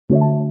So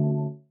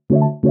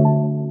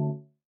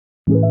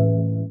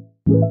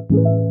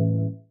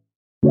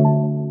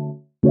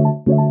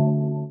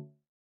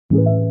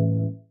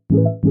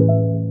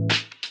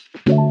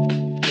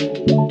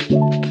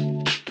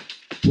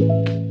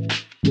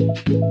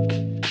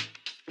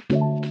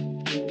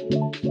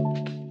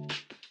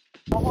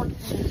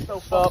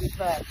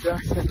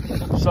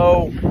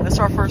this is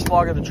our first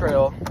vlog of the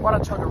trail.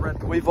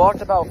 We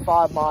walked about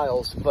 5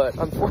 miles, but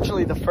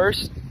unfortunately the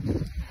first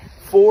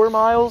 4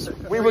 miles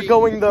we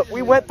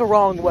went the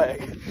wrong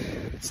way.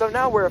 So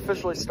now we're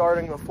officially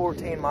starting the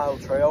 14-mile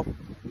trail,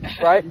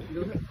 right?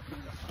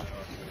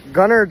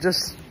 Gunner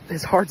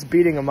his heart's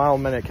beating a mile a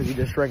minute because he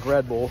just drank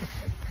Red Bull.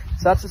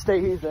 So that's the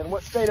state he's in.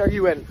 What state are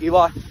you in,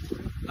 Eli?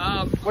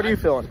 What are you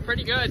feeling?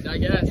 Pretty good, I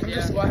guess. I'm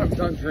just glad I'm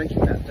done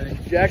drinking that thing.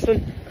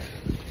 Jackson?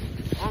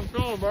 I'm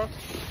feeling, bro.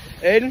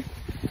 Aiden?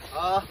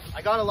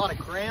 I got a lot of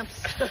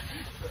cramps.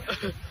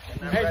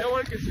 Hey, no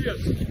one can see us.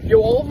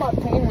 Yo, all of my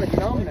pain went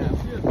numb now.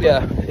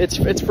 Yeah,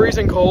 it's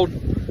freezing cold.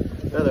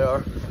 There they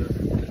are.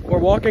 We're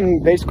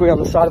walking basically on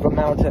the side of a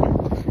mountain.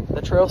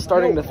 The trail's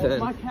starting to thin.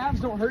 My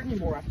calves don't hurt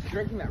anymore after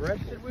drinking that Red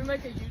Bull. Should we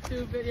make a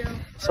YouTube video?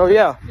 So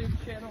yeah,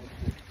 YouTube channel?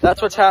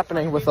 that's what's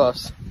happening with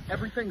us.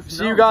 Everything's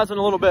See you guys in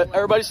a little bit.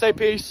 Everybody say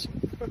peace.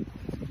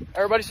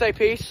 Everybody say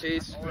peace.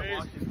 Peace.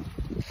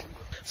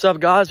 What's up,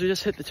 guys? We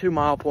just hit the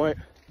 2-mile point.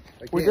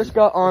 We just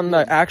got on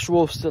the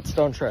actual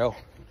Stone Trail.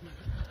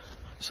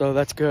 So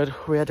that's good.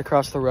 We had to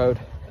cross the road.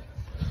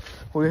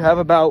 We have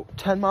about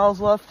 10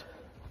 miles left.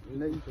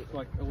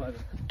 like 11.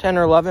 10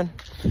 or 11.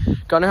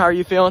 Gunner, how are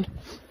you feeling?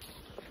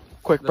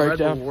 Quick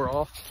breakdown. Red Bull wore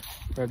off.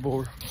 Red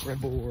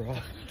Bull wore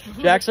off.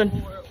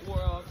 Jackson?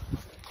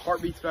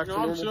 Heartbeat's back to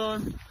normal. I'm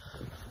chilling.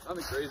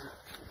 Nothing crazy.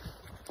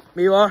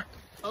 Mila?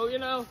 Oh, you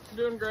know,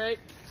 doing great.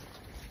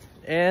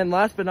 And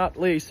last but not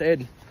least,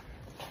 Aiden.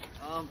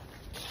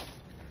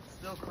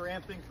 Still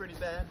cramping pretty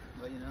bad,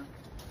 but you know.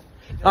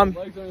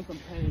 Legs are in some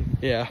pain.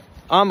 Yeah.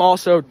 I'm Anyone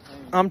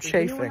have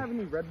chafing.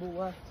 any Red Bull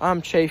left?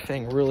 I'm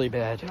chafing really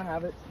bad. Can I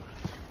have it?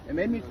 It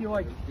made me feel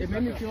like if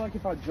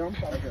I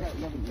jumped, I would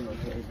nothing to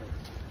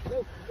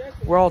do.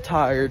 We're all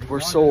tired.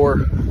 We're sore.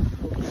 And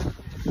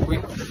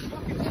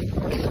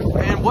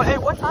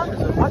what time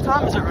is it? What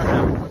time is it right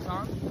now? What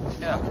time?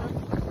 Yeah.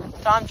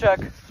 Time check.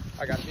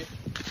 I got you.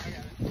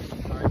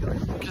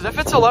 Because if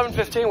it's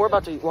 11:15, we're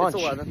about to eat lunch.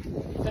 It's 11.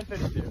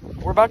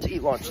 10:52. We're about to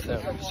eat lunch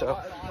though.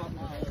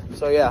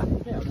 So yeah.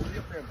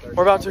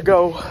 We're about to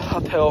go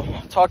uphill.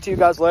 Talk to you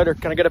guys later.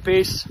 Can I get a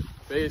piece?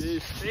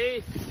 Peace.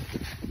 Peace.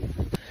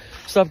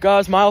 What's up,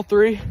 guys? Mile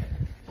 3.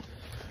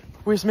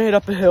 We just made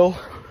up a hill.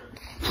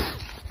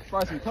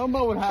 Bryson, tell them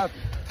about what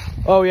happened.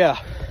 Oh yeah.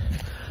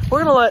 We're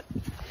gonna let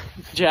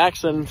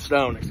Jackson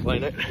Stone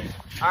explain it.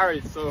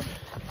 Alright, so,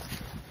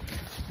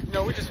 you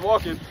know, we're just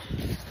walking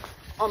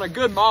on a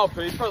good mile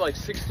pace, probably like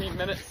 16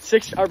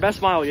 minutes. Our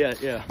best mile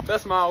yet, yeah.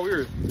 Best mile, we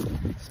were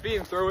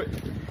speeding through it.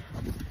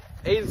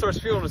 Aiden starts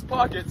feeling his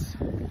pockets.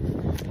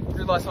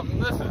 Realized something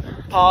missing.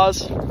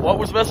 Pause. What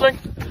was missing?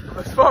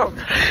 His phone.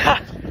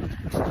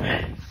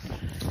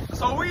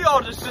 So we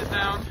all just sit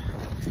down.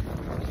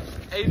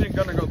 Aiden and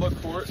Gunner go look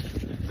for it.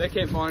 They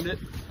can't find it.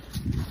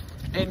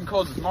 Aiden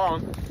calls his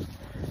mom.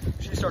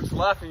 She starts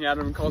laughing at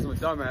him and calls him a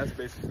dumbass,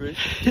 basically.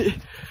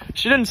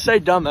 She didn't say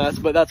dumbass,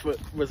 but that's what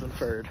was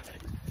inferred.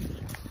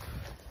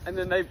 And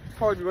then they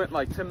probably went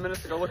like 10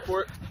 minutes to go look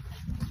for it.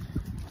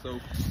 So,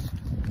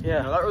 Yeah.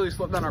 you know, that really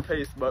slowed down our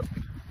pace, but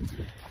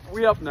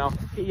we up now.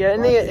 Yeah,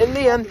 in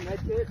the end,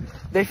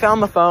 they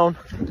found the phone.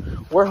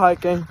 We're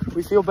hiking.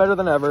 We feel better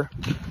than ever.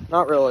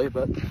 Not really,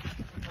 but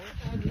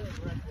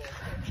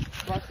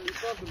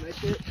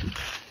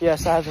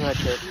yes, I have the med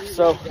kit.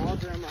 So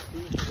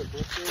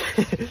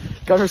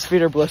Gunner's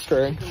feet are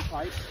blistering.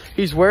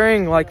 He's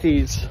wearing like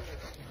these.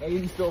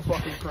 Aiden's still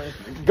fucking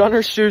cramping.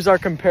 Gunner's shoes are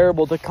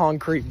comparable to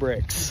concrete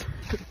bricks.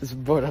 Is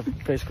what I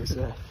basically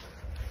said.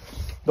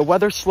 The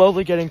weather's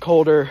slowly getting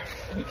colder.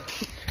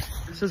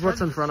 This is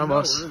what's in front of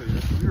us.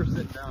 We were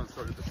sitting down and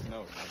started to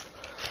snow.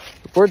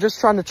 We're just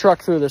trying to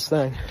truck through this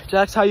thing.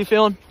 Jax, how you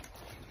feeling?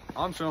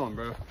 I'm chilling,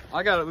 bro.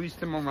 I got at least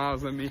 10 more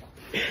miles in me.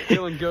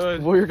 Feeling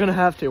good. Well, you're gonna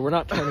have to. We're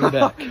not turning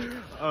back.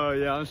 Oh,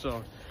 yeah, I'm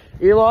chilling.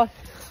 Eli?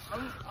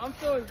 I'm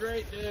feeling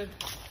great, dude.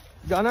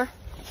 Gunner?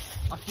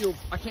 I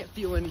can't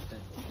feel anything.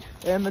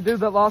 And the dude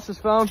that lost his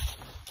phone?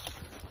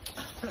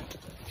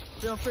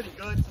 Feeling pretty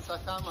good since I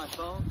found my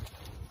phone.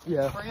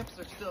 Yeah. Cramps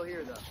are still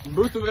here though.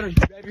 Boost of energy,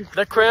 baby.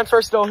 The cramps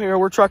are still here.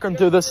 We're trucking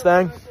through this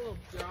thing.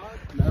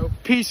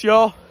 Peace,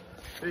 y'all.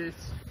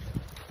 Peace.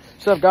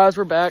 What's up, guys?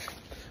 We're back.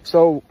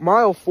 So,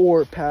 mile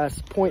 4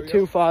 passed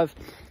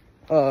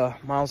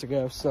 0.25 miles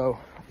ago. So,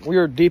 we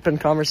were deep in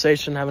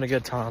conversation, having a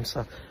good time.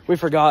 So, we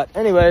forgot.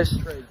 Anyways,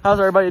 how's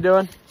everybody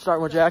doing?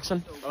 Starting with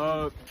Jackson.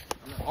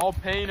 All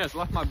pain has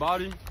left my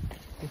body.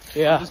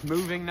 Yeah. I'm just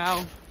moving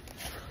now.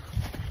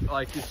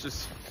 Like, it's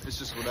just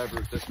whatever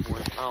at this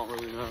point. I don't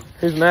really know.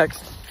 Who's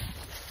next?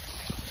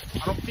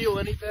 I don't feel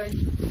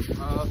anything.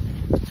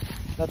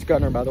 That's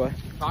Gunner, by the way.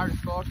 Tired as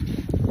fuck.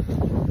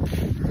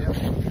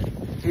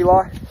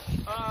 Eli?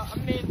 I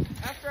mean,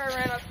 after I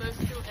ran up those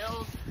 2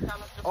 hills, kind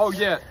Oh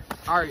yeah.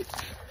 All right.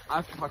 I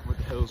have to talk about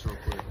the hills real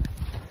quick.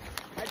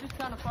 I just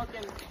kind of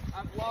fucking,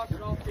 I've lost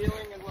all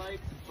feeling and life,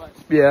 but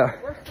Yeah.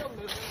 we're still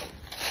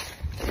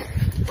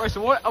moving. All right.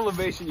 So what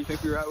elevation do you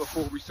think we were at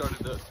before we started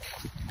the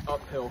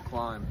uphill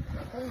climb?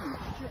 Holy shit.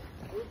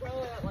 We're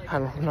probably at like, I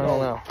don't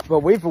know. But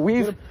we've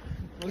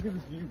Look at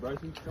this view,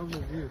 Bryson. Show me the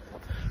view.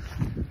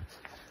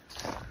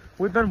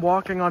 we've been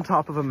walking on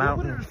top of a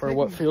mountain for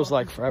what feels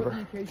like forever.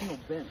 occasional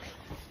bend.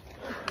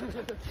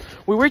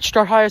 We reached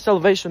our highest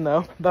elevation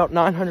though, about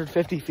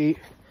 950 feet.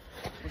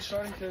 We're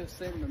starting to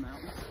ascend the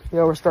mountain.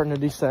 Yeah, we're starting to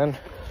descend.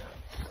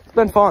 It's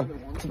been fun.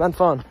 It's been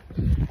fun.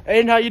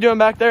 Aiden, how you doing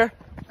back there?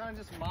 Kind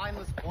of just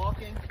mindless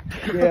walking.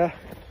 Yeah.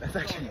 That's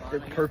actually the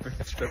perfect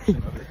description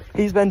of it.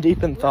 He's been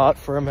deep in thought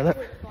for a minute.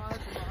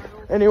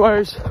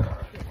 Anyways,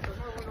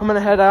 I'm gonna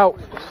head out.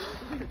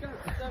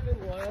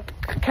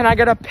 Can I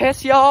get a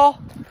piss, y'all?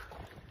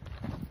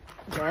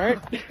 All right.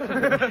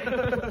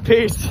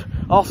 Peace.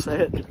 I'll say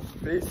it.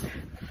 Peace.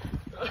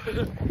 All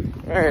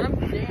right, I'm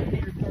damn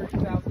near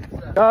 30,000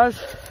 steps. guys.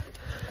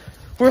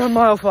 We're on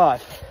mile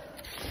 5.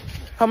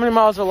 How many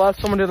miles are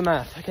left? Someone do the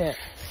math. I can't.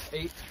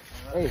 8.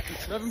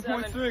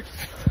 7.6.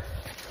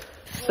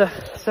 7.6.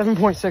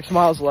 7.6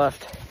 miles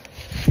left.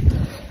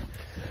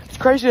 It's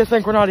crazy to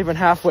think we're not even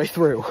halfway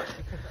through.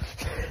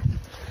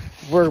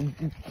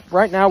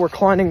 Right now we're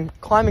climbing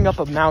up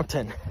a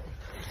mountain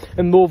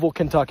in Louisville,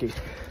 Kentucky.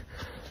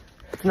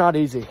 It's not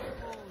easy.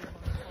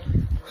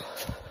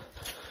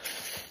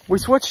 We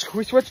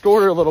switched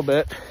order a little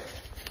bit.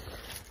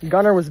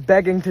 Gunner was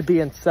begging to be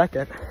in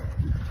second.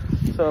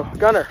 So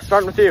Gunner,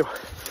 starting with you.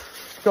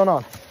 What's going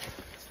on?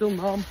 Still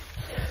numb.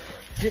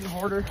 Getting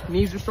harder.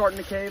 Knees are starting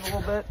to cave a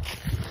little bit.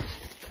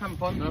 Having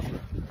fun though.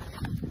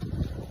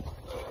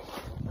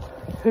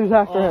 Who's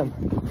after him?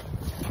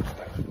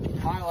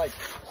 My like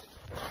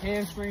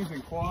hamstrings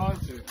and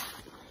quads are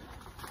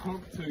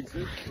pumped to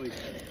exist. Like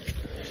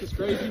it's just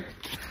crazy.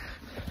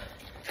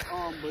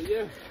 But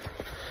yeah,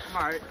 I'm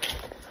alright.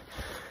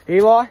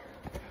 Eli?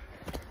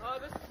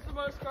 This is the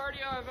most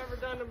cardio I've ever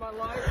done in my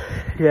life.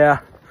 Yeah.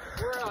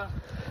 We're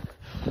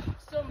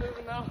still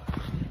moving though.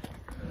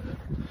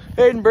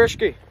 Aiden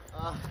Brishke.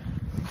 I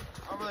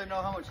don't really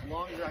know how much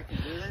longer I can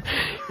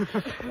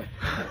do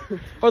this.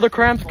 Are the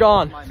cramps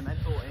gone? My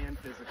mental and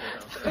physical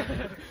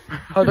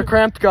health. Are the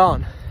cramps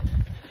gone?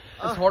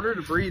 It's harder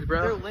to breathe,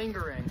 They're bro.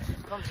 lingering.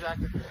 It comes back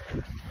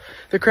to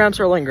The cramps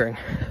are lingering.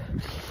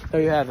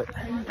 There you have it.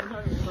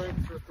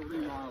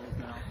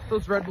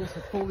 Those Red Bulls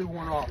have fully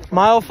worn off.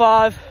 Mile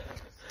 5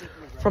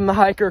 from the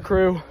hiker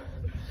crew.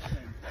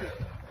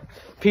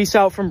 Peace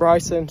out from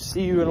Bryson.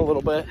 See you in a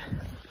little bit.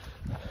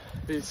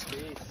 Peace.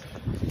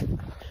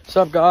 What's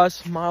up,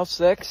 guys? Mile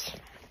 6.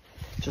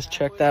 Just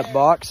check that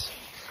box.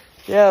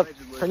 Yeah,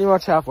 pretty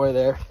much halfway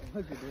there.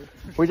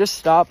 We just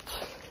stopped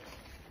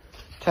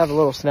to have a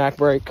little snack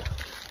break.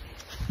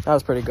 That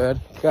was pretty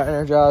good. Got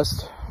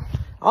energized.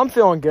 I'm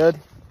feeling good.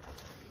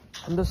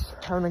 I'm just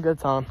having a good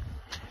time.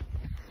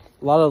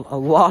 A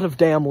lot of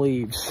damn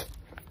leaves.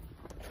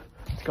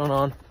 What's going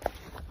on?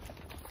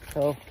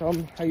 So, tell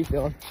me how you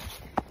feeling.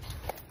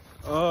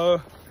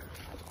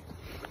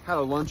 Had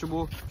a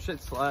Lunchable.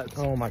 Shit slaps.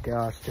 Oh my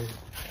gosh, dude.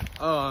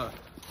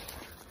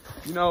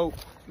 You know,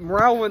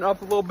 morale went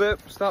up a little bit.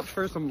 Stopped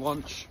for some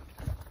lunch.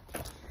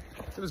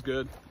 It was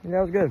good. Yeah,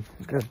 it was good. It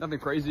was good. Nothing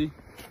crazy.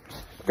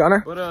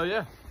 Gunner? But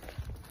yeah.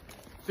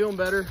 Feeling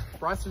better.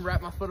 Bryson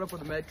wrapped my foot up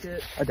with a med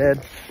kit. I did.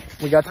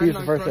 We got to use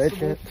the I'm first aid uncrustable.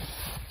 kit.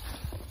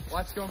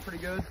 Life's going pretty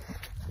good.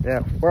 Yeah,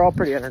 we're all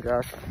pretty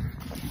energized.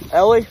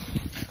 Ellie?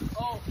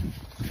 Oh,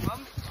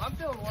 I'm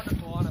feeling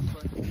wonderful,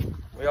 honestly.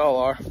 We all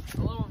are.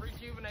 A little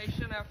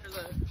rejuvenation after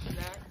the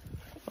snack.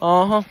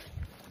 Uh-huh.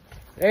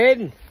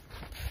 Aiden?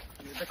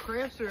 the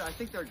cramps are, I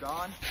think they're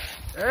gone.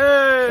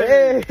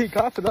 Hey,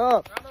 cough it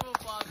up. Round of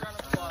applause, round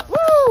of applause.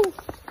 Woo!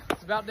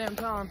 It's about damn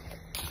time.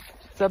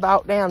 It's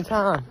about damn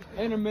time.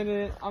 In a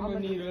minute, I'm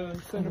gonna need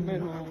a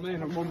sentimental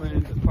man or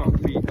woman to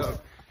pump me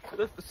up.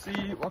 Let the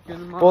sea walk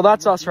in my Well,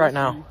 that's us right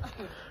now.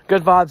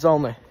 Good vibes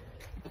only.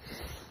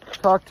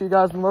 Talk to you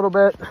guys in a little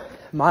bit.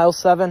 Mile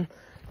 7.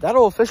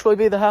 That'll officially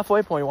be the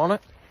halfway point, won't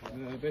it?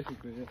 Yeah,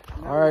 basically,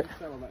 yeah. All right.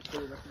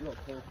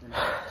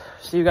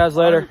 See you guys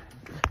later.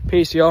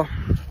 Peace, y'all.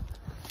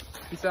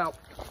 Peace out.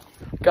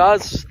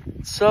 Guys,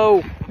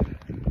 so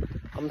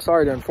I'm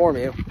sorry to inform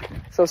you.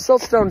 So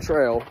Siltstone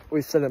Trail,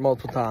 we've said it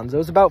multiple times. It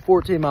was about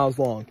 14 miles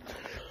long.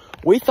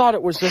 We thought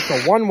it was just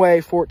a one-way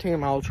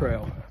 14-mile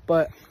trail,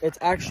 but it's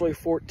actually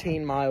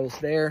 14 miles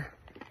there.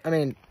 I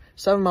mean,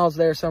 7 miles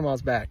there, 7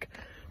 miles back.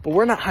 But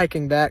we're not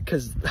hiking back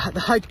because the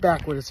hike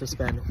back would have just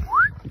been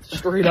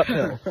straight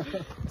uphill.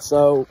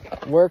 So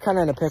we're kind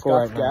of in a pickle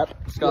right now.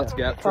 Scott's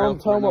Gap Trail.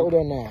 Tell them what we're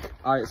doing now.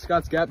 All right,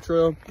 Scott's Gap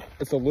Trail.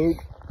 It's a loop.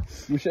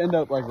 We should end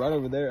up like right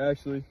over there,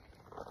 actually.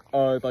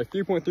 Like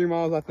 3.3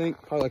 miles, I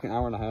think. Probably like an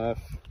hour and a half.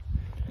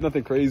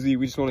 Nothing crazy.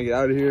 We just want to get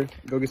out of here.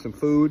 Go get some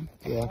food.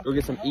 Yeah. Go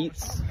get some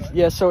eats.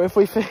 Yeah. So if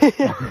we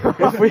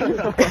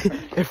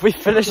if we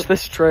finish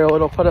this trail,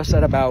 it'll put us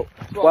at about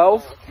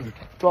 12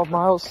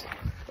 miles.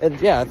 And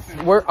yeah,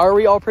 are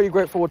we all pretty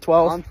grateful with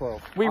 12? I'm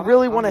 12. We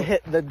really want to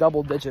hit the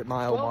double-digit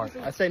mile mark.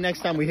 I say next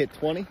time we hit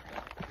 20.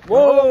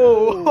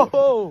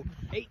 Whoa!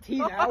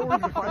 18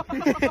 hours.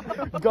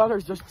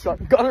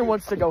 Gunner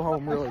wants to go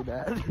home really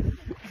bad.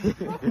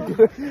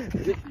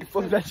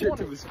 Flip that shit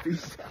to his feet.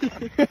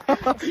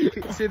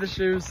 See the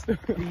shoes?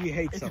 He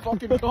hates them. It's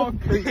fucking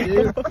concrete,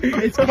 dude.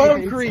 It's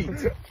concrete.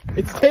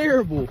 It's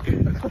terrible. I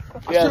should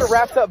Yes. have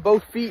wrapped up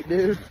both feet,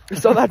 dude.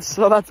 So that's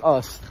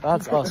us.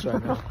 That's us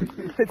right now.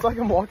 It's like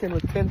I'm walking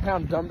with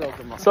 10-pound dumbbells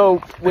in my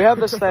So we have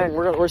this thing.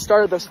 We're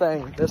started this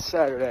thing this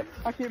Saturday.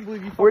 I can't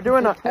believe you. We're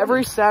doing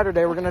every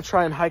Saturday. We're gonna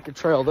try and hike a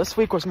trail. This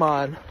week was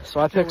mine, so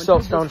I picked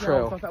Siltstone I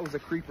Trail. thought that was a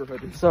creeper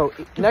hoodie. So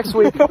next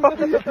week,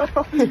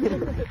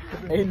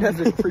 Ain't that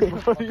a creeper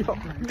hoodie?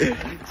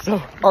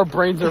 so our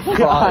brains are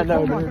fried. I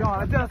know, Oh my dude.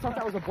 god! I thought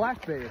that was a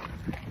black bear.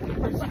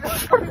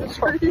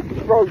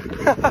 Bro,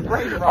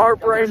 our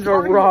brains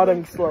are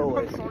rotting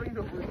slowly.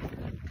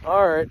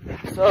 All right,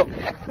 so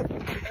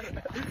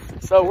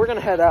we're gonna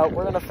head out.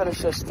 We're gonna finish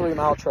this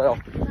 3-mile trail.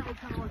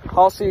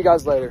 I'll see you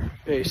guys later.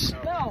 Peace.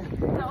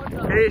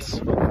 Peace.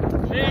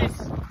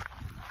 Peace.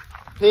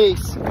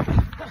 Peace.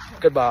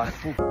 Goodbye.